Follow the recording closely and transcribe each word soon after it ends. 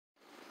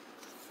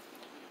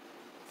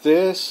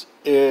This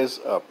is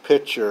a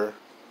picture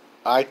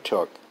I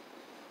took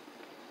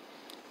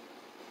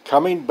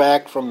coming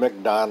back from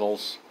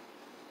McDonald's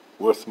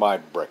with my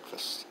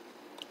breakfast.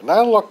 And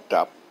I looked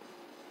up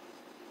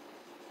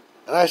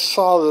and I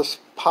saw this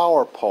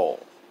power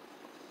pole.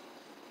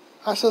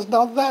 I says,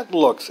 now that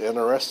looks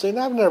interesting.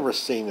 I've never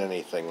seen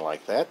anything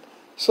like that.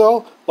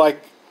 So,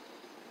 like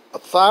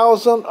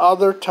 1,000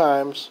 other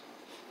times,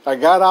 I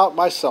got out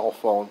my cell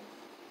phone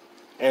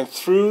and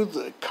through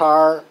the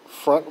car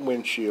front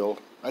windshield,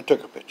 I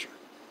took a picture.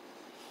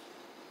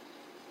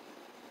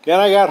 Then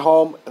I got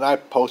home and I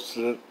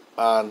posted it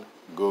on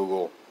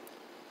Google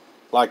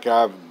like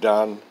I've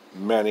done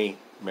many,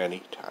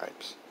 many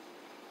times.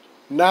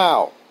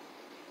 Now,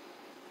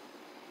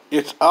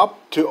 it's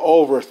up to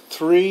over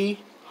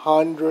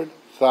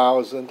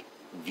 300,000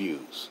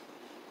 views.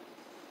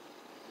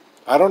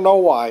 I don't know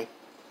why.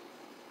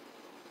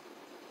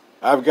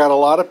 I've got a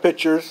lot of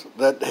pictures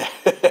that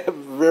have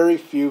very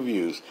few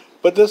views,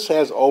 but this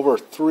has over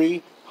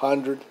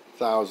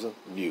 300,000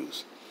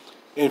 views.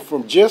 And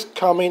from just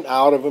coming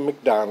out of a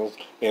McDonald's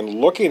and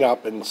looking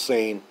up and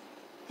saying,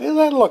 hey,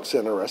 that looks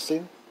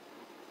interesting,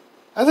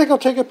 I think I'll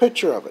take a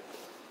picture of it.